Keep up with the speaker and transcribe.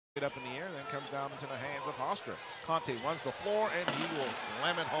It up in the air, then comes down into the hands of Hofstra. Conte runs the floor, and he will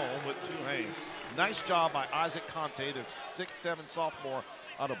slam it home with two hands. Nice job by Isaac Conte, the 6'7" sophomore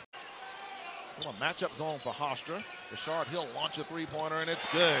out of. Still a matchup zone for Hofstra. Richard, he'll launch a three-pointer, and it's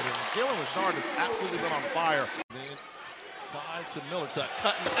good. And Jalen Richard has absolutely been on fire. Then side to Miller to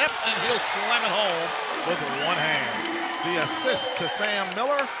cut and Epps, and he'll slam it home with one hand. The assist to Sam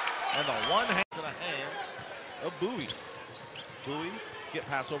Miller, and the one hand to the hands of Bowie. Bowie, get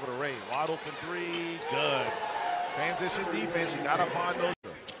pass over to Ray. Wide open three, good. Transition defense, you gotta find those.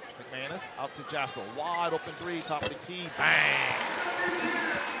 McManus out to Jasper. Wide open three, top of the key, bang.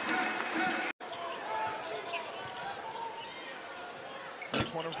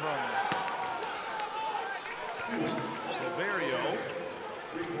 Three-pointer from Silverio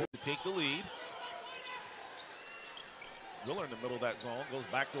to take the lead. Willer in the middle of that zone, goes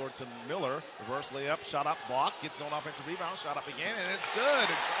backdoor to Miller, reverse layup, shot up, block, gets no offensive rebound, shot up again, and it's good.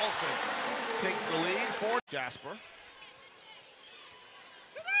 And Charleston takes the lead for Jasper.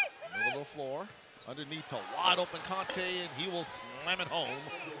 Middle of the floor, underneath to wide open Conte, and he will slam it home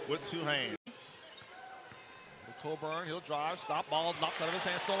with two hands. Coburn, he'll drive, stop, ball knocked out of his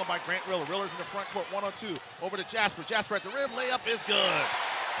hand, stolen by Grant Riller. Riller's in the front court, 1-on-2, over to Jasper. Jasper at the rim, layup is good.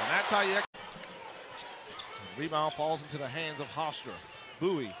 And that's how you. Rebound falls into the hands of Hofstra.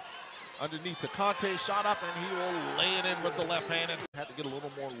 Bowie underneath to Conte, shot up, and he will lay it in with the left hand, and had to get a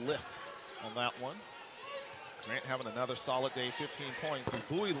little more lift on that one. Grant having another solid day, 15 points as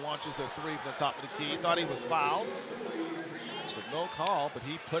Bowie launches a three from the top of the key. Thought he was fouled, but no call, but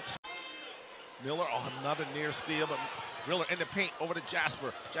he puts Miller on another near steal, but Miller in the paint over to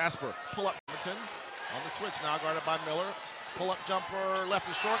Jasper. Jasper, pull up Hamilton on the switch now, guarded by Miller. Pull-up jumper, left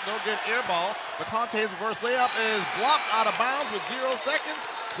is short, no good, air ball. But Conte's reverse layup is blocked out of bounds with 0 seconds,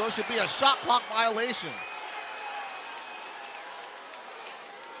 so it should be a shot clock violation.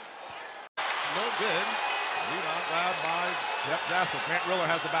 No good. Rebound grabbed by Jeff Jasper. Grant Riller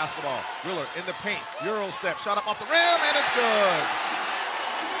has the basketball. Riller in the paint, Euro step, shot up off the rim, and it's good.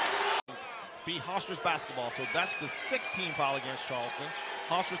 Be Hofstra's basketball, so that's the 16th foul against Charleston.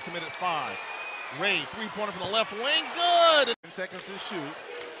 Hofstra's committed 5. Ray, three-pointer from the left wing, good! 10 seconds to shoot.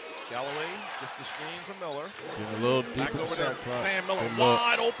 Galloway gets the screen from Miller. Getting a little deep over there. Sam Miller,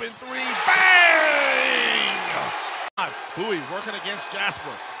 wide open three, bang! Bowie working against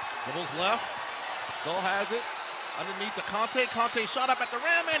Jasper. Dribbles left, still has it. Underneath to Conte. Conte shot up at the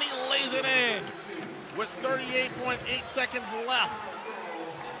rim, and he lays it in with 38.8 seconds left.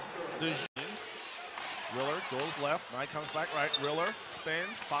 Riller goes left, Knight comes back right. Riller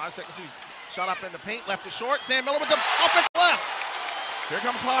spins, 5 seconds. Shot up in the paint, left is short. Sam Miller with the offensive left. Here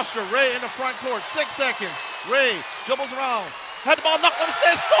comes Hofstra. Ray in the front court, 6 seconds. Ray dribbles around. Had the ball knocked on the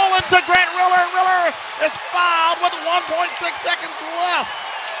stairs, stolen to Grant Riller. Riller is fouled with 1.6 seconds left.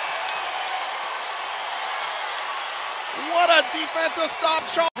 What a defensive stop.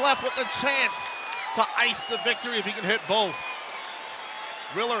 Charles left with a chance to ice the victory if he can hit both.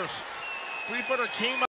 Riller's three-footer came up.